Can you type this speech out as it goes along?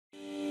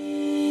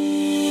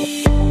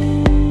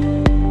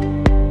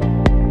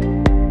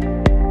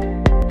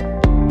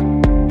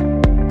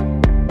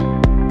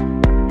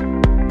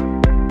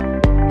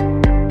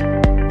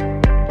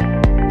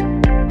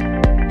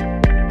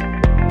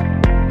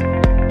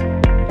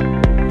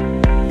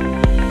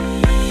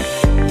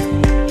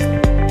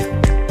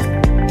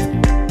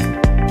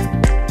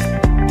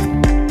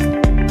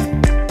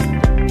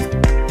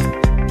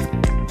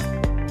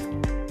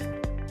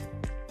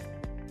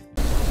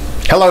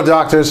Hello,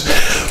 doctors.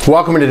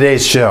 Welcome to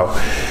today's show.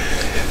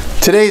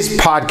 Today's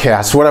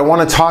podcast, what I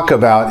want to talk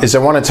about is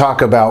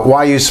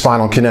why use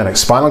Spinal Kinetics.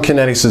 Spinal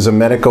Kinetics is a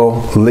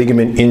medical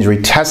ligament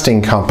injury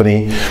testing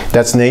company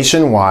that's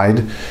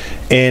nationwide,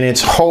 and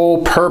its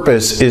whole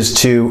purpose is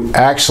to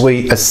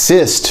actually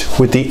assist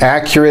with the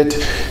accurate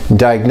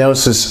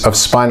diagnosis of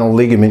spinal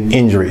ligament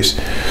injuries.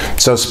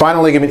 So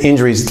spinal ligament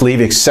injuries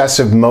leave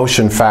excessive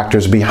motion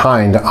factors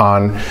behind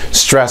on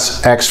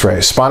stress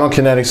x-rays. Spinal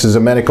Kinetics is a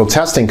medical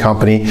testing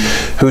company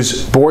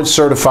whose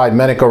board-certified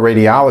medical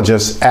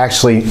radiologists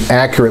actually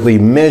accurately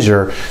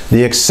measure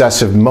the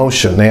excessive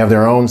motion. They have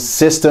their own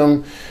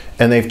system,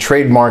 and they've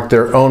trademarked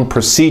their own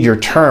procedure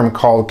term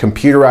called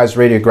Computerized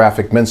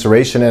Radiographic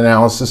Mensuration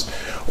Analysis,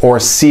 or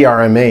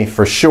CRMA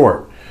for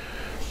short.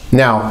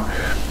 Now,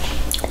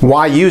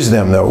 why use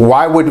them though?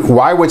 Why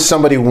would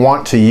somebody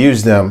want to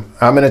use them?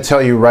 I'm going to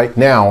tell you right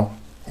now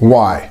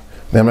why.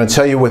 I'm going to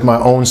tell you with my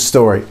own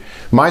story.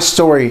 My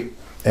story,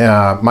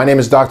 my name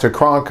is Dr.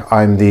 Kronk.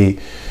 I'm the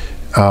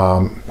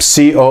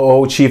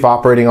COO, Chief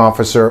Operating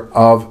Officer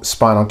of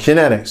Spinal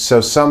Kinetics.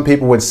 So some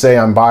people would say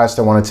I'm biased.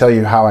 I want to tell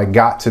you how I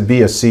got to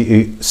be a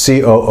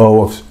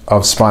COO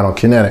of Spinal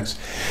Kinetics.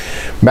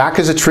 Back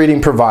as a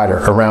treating provider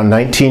around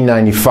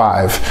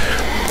 1995,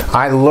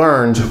 I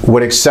learned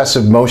what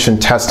excessive motion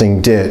testing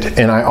did,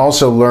 and I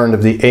also learned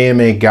of the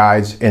AMA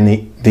guides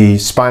and the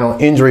spinal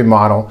injury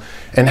model,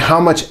 and how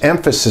much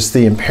emphasis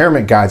the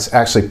impairment guides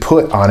actually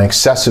put on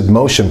excessive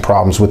motion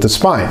problems with the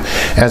spine.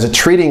 As a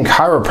treating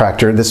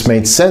chiropractor, this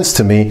made sense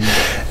to me,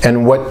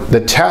 and what the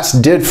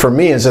test did for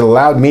me is it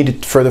allowed me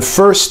to, for the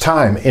first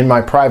time in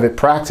my private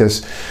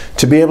practice,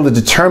 to be able to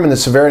determine the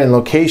severity and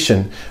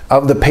location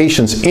of the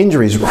patient's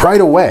injuries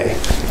right away.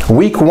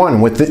 Week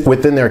one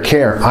within their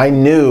care, I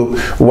knew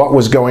what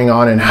was going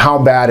on and how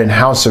bad and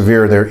how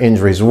severe their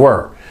injuries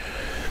were.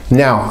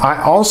 Now,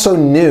 I also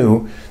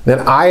knew that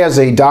I, as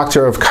a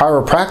doctor of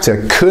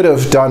chiropractic, could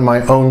have done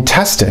my own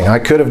testing. I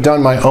could have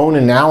done my own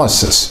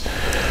analysis.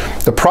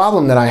 The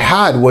problem that I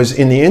had was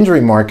in the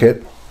injury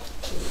market,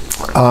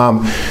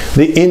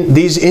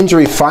 these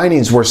injury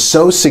findings were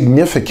so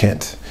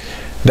significant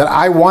that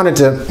I wanted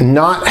to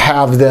not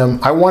have them,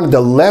 I wanted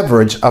the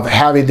leverage of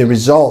having the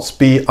results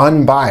be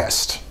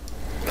unbiased.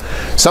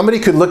 Somebody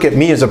could look at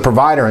me as a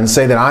provider and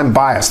say that I'm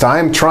biased.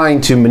 I'm trying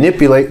to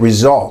manipulate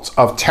results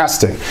of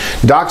testing.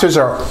 Doctors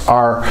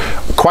are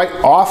quite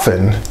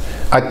often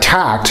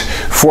attacked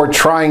for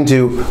trying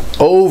to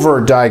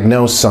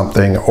over-diagnose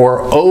something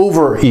or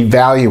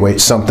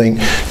over-evaluate something,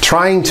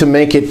 trying to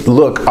make it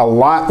look a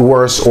lot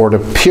worse or to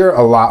appear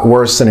a lot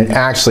worse than it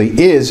actually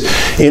is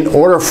in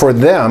order for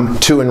them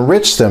to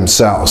enrich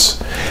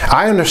themselves.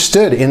 I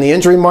understood in the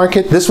injury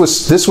market this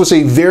was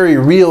a very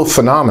real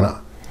phenomenon.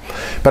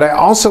 But I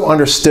also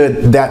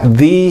understood that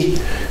the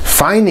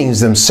findings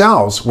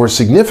themselves were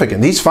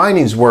significant. These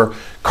findings were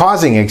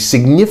causing a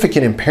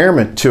significant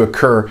impairment to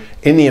occur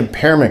in the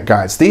impairment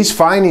guides. These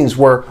findings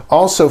were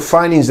also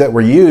findings that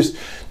were used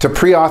to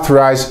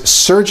pre-authorize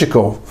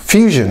surgical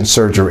fusion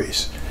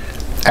surgeries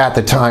at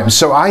the time.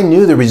 So I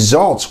knew the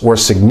results were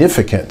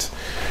significant.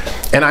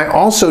 And I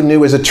also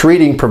knew as a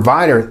treating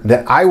provider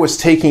that I was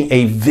taking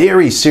a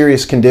very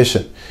serious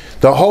condition.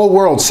 The whole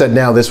world said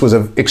now this was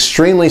an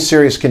extremely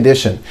serious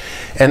condition,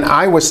 and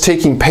I was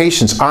taking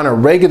patients on a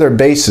regular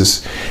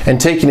basis and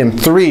taking them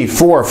 3,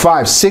 4,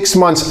 5, 6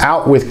 months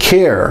out with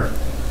care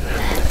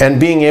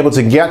and being able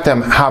to get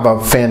them have a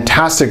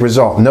fantastic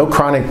result. No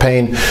chronic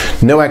pain,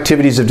 no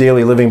activities of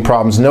daily living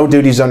problems, no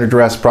duties under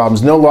duress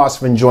problems, no loss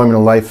of enjoyment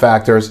of life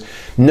factors,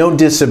 no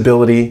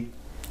disability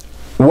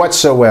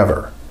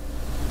whatsoever.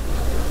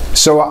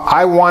 So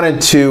I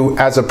wanted to,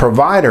 as a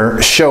provider,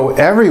 show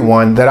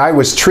everyone that I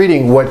was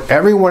treating what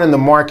everyone in the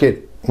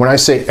market, when I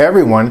say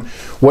everyone,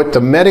 what the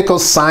medical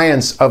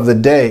science of the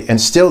day and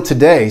still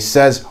today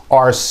says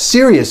are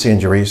serious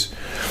injuries.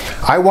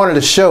 I wanted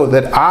to show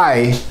that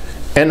I,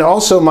 and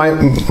also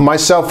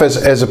myself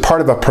as a part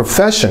of a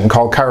profession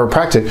called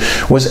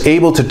chiropractic, was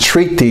able to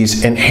treat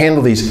these and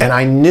handle these, and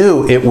I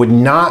knew it would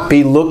not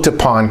be looked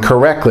upon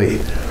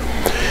correctly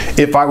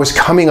if I was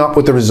coming up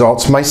with the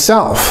results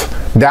myself.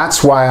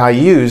 That's why I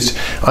used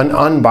an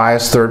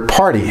unbiased third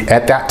party.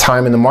 At that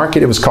time in the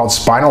market, it was called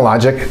Spinal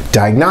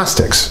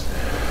Diagnostics.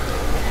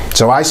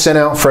 So I sent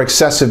out for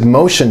excessive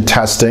motion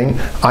testing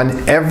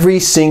on every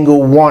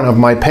single one of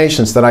my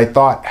patients that I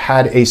thought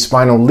had a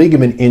spinal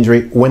ligament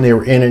injury when they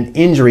were in an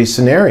injury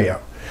scenario.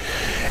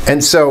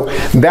 And so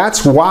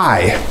that's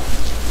why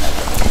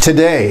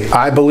today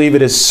I believe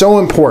it is so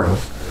important.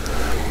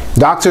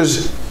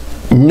 Doctors,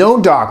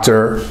 no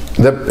doctor,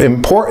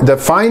 the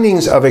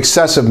findings of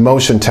excessive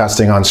motion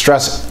testing on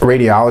stress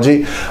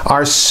radiology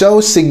are so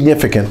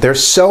significant, they're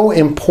so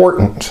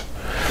important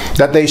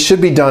that they should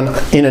be done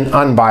in an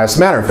unbiased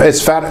manner.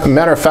 As a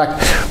matter of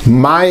fact,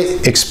 my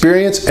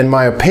experience and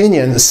my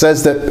opinion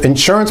says that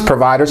insurance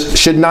providers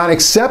should not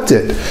accept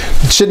it,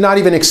 should not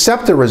even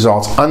accept the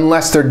results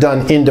unless they're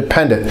done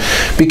independent.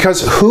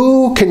 Because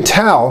who can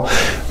tell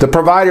the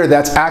provider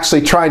that's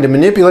actually trying to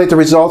manipulate the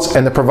results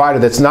and the provider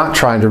that's not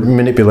trying to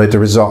manipulate the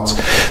results?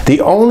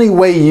 The only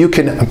way you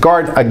can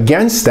guard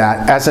against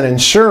that as an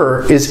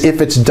insurer is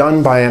if it's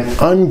done by an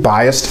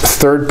unbiased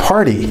third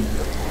party.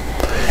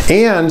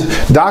 And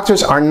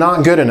doctors are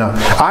not good enough.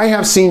 I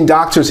have seen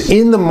doctors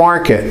in the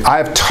market, I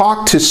have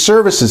talked to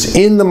services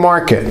in the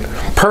market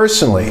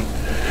personally,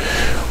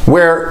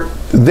 where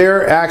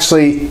they're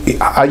actually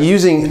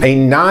using a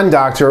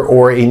non-doctor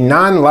or a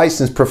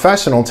non-licensed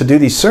professional to do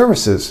these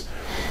services.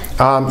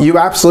 You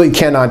absolutely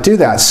cannot do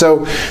that.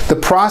 So the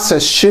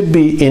process should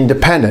be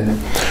independent.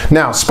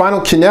 Now,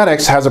 Spinal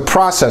Kinetics has a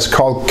process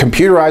called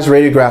Computerized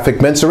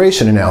Radiographic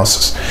Mensuration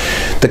Analysis.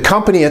 The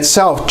company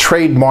itself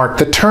trademarked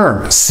the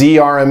term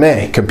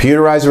CRMA,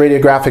 Computerized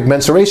Radiographic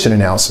Mensuration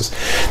Analysis.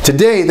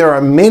 Today, there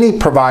are many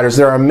providers,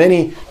 there are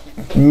many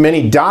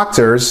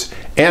doctors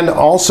and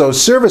also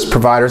service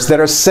providers that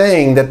are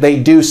saying that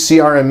they do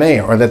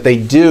CRMA or that they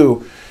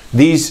do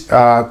these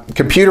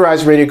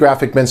computerized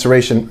radiographic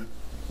mensuration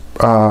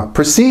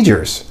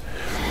procedures.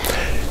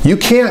 You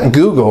can't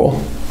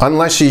Google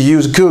unless you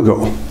use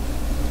Google.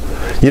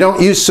 You don't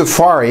use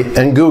Safari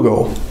and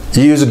Google.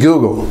 You use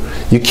Google.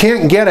 You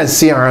can't get a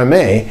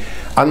CRMA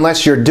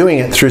unless you're doing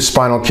it through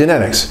Spinal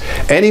Kinetics.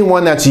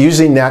 Anyone that's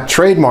using that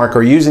trademark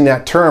or using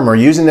that term or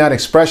using that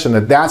expression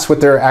that that's what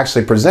they're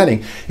actually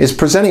presenting is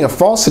presenting a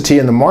falsity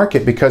in the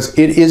market because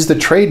it is the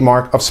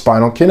trademark of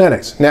Spinal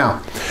Kinetics. Now,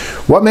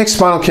 what makes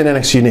Spinal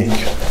Kinetics unique?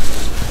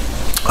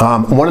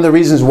 One of the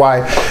reasons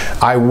why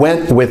I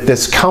went with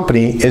this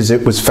company is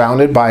it was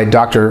founded by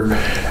Dr.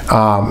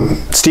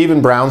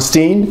 Stephen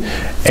Brownstein,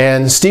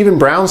 and Stephen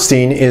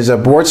Brownstein is a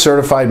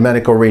board-certified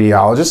medical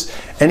radiologist,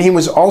 and he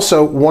was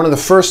also one of the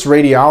first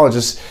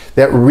radiologists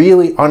that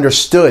really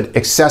understood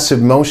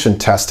excessive motion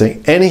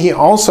testing, and he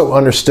also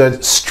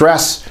understood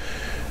stress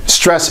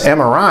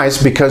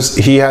MRIs because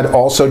he had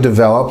also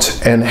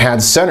developed and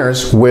had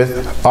centers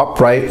with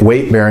upright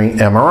weight-bearing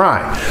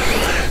MRI.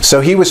 So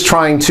he was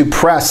trying to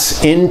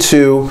press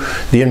into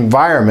the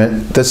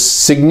environment the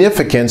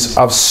significance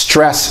of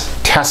stress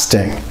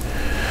testing.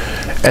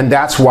 And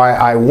that's why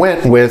I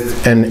went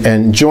with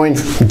and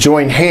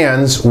joined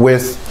hands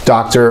with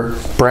Dr.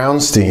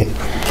 Brownstein.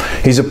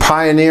 He's a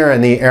pioneer in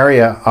the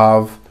area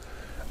of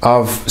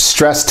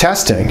stress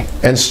testing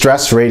and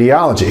stress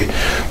radiology.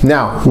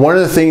 Now, one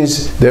of the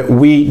things that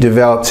we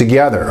developed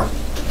together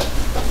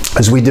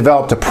is we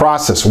developed a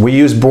process. We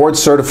use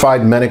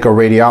board-certified medical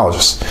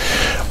radiologists.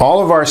 All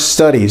of our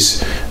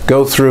studies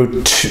go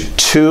through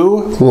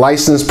two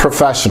licensed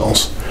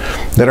professionals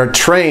that are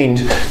trained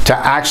to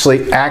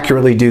actually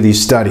accurately do these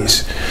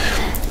studies.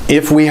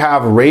 If we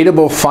have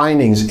rateable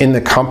findings in the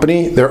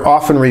company, they're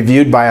often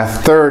reviewed by a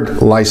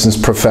third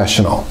licensed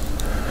professional.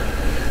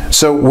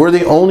 So we're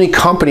the only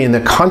company in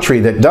the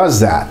country that does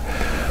that.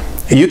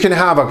 You can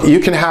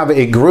have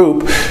a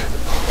group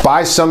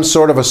buy some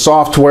sort of a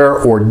software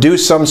or do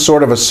some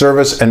sort of a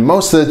service, and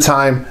most of the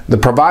time the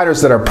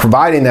providers that are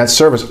providing that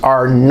service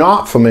are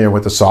not familiar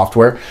with the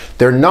software,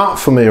 they're not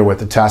familiar with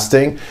the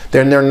testing,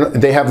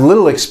 they have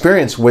little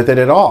experience with it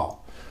at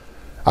all.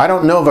 I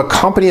don't know of a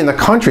company in the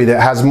country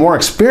that has more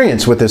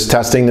experience with this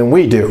testing than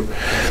we do.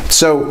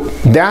 So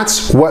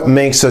that's what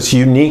makes us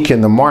unique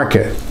in the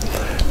market.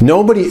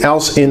 Nobody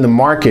else in the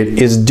market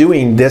is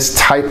doing this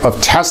type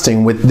of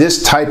testing with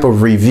this type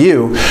of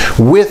review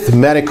with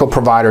medical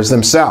providers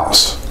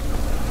themselves.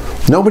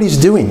 Nobody's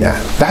doing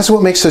that. That's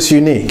what makes us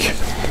unique.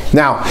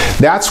 Now,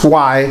 that's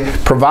why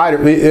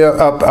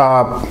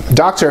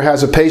doctor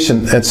has a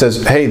patient that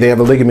says, hey, they have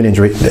a ligament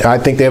injury. I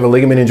think they have a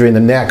ligament injury in the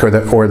neck or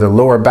the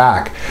lower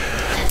back.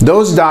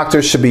 Those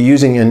doctors should be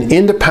using an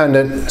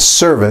independent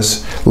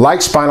service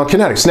like Spinal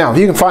Kinetics. Now, if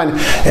you can find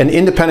an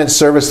independent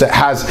service that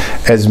has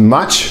as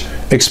much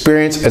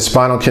experience as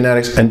Spinal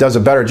Kinetics and does a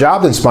better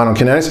job than Spinal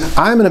Kinetics,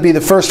 I'm going to be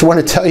the first one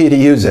to tell you to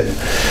use it.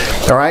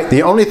 All right?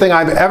 The only thing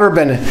I've ever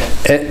been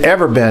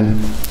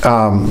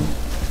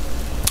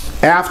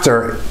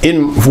after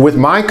with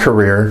my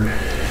career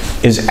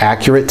is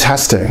accurate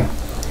testing.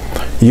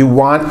 You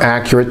want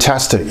accurate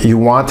testing. You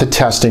want the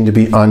testing to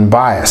be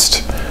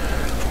unbiased.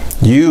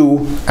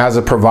 You, as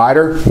a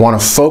provider,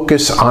 want to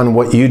focus on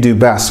what you do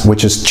best,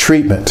 which is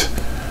treatment.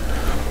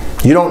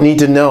 You don't need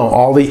to know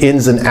all the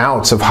ins and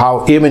outs of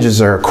how images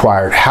are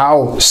acquired,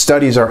 how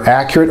studies are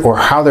accurate, or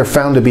how they're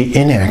found to be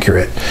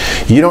inaccurate.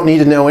 You don't need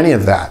to know any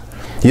of that.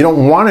 You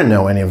don't want to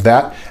know any of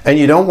that, and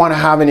you don't want to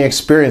have any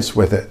experience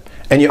with it.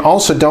 And you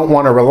also don't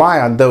want to rely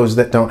on those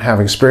that don't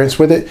have experience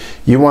with it.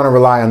 You want to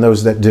rely on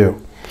those that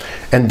do.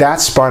 And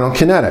that's Spinal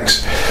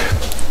Kinetics.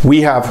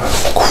 We have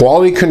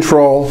quality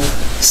control,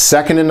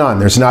 second to none.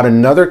 There's not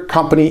another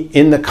company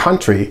in the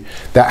country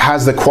that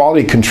has the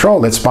quality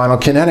control that Spinal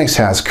Kinetics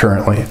has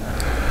currently.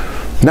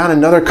 Not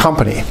another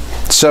company.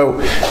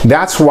 So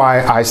that's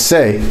why I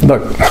say,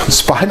 look,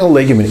 spinal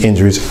ligament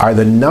injuries are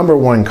the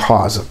 #1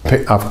 cause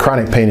of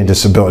chronic pain and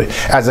disability.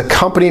 As a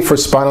company for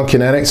Spinal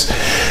Kinetics,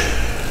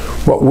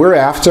 what we're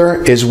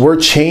after is we're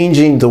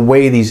changing the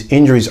way these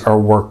injuries are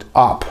worked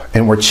up,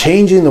 and we're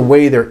changing the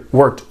way they're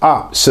worked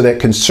up so that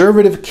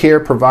conservative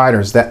care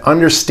providers that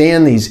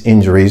understand these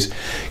injuries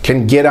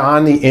can get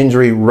on the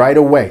injury right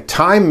away.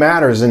 Time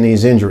matters in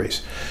these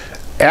injuries.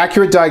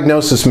 Accurate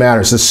diagnosis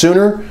matters. The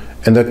sooner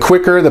and the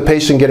quicker the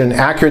patient get an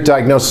accurate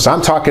diagnosis,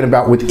 I'm talking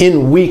about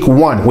within week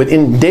 1,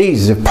 within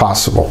days if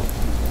possible.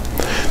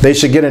 They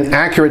should get an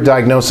accurate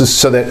diagnosis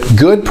so that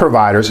good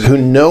providers who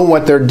know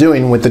what they're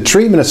doing with the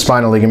treatment of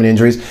spinal ligament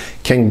injuries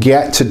can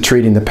get to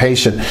treating the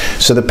patient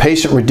so the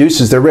patient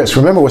reduces their risk.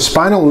 Remember, with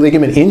spinal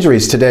ligament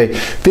injuries today,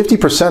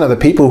 50% of the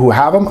people who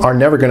have them are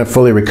never going to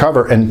fully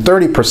recover, and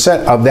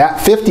 30% of that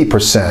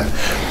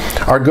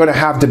 50% are going to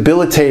have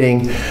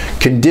debilitating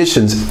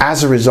conditions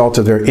as a result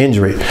of their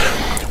injury.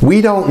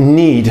 We don't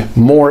need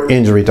more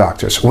injury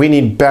doctors. We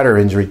need better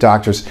injury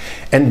doctors,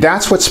 and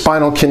that's what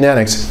Spinal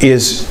Kinetics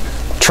is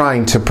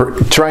trying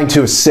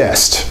to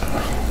assist.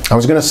 I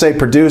was going to say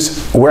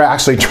produce, we're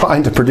actually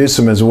trying to produce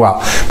them as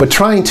well, but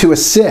trying to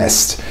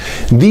assist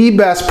the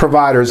best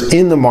providers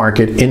in the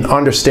market in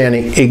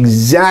understanding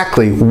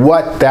exactly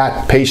what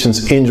that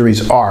patient's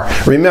injuries are.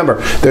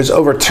 Remember, there's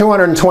over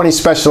 220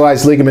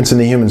 specialized ligaments in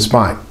the human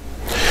spine.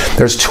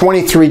 There's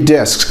 23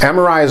 discs.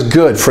 MRI is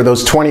good for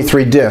those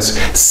 23 discs.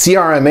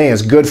 CRMA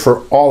is good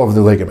for all of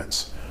the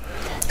ligaments.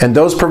 And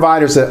those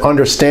providers that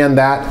understand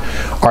that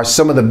are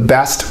some of the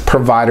best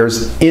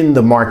providers in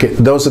the market.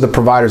 Those are the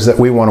providers that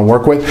we want to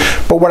work with.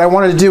 But what I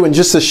wanted to do in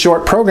just this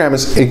short program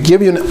is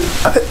give you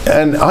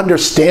an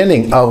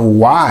understanding of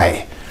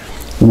why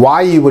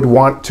you would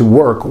want to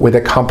work with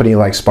a company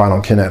like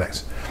Spinal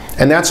Kinetics.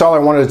 And that's all I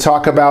wanted to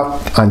talk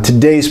about on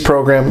today's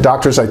program.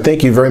 Doctors, I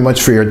thank you very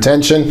much for your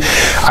attention.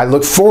 I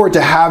look forward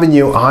to having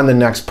you on the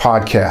next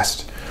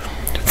podcast.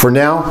 For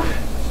now,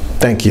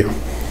 thank you.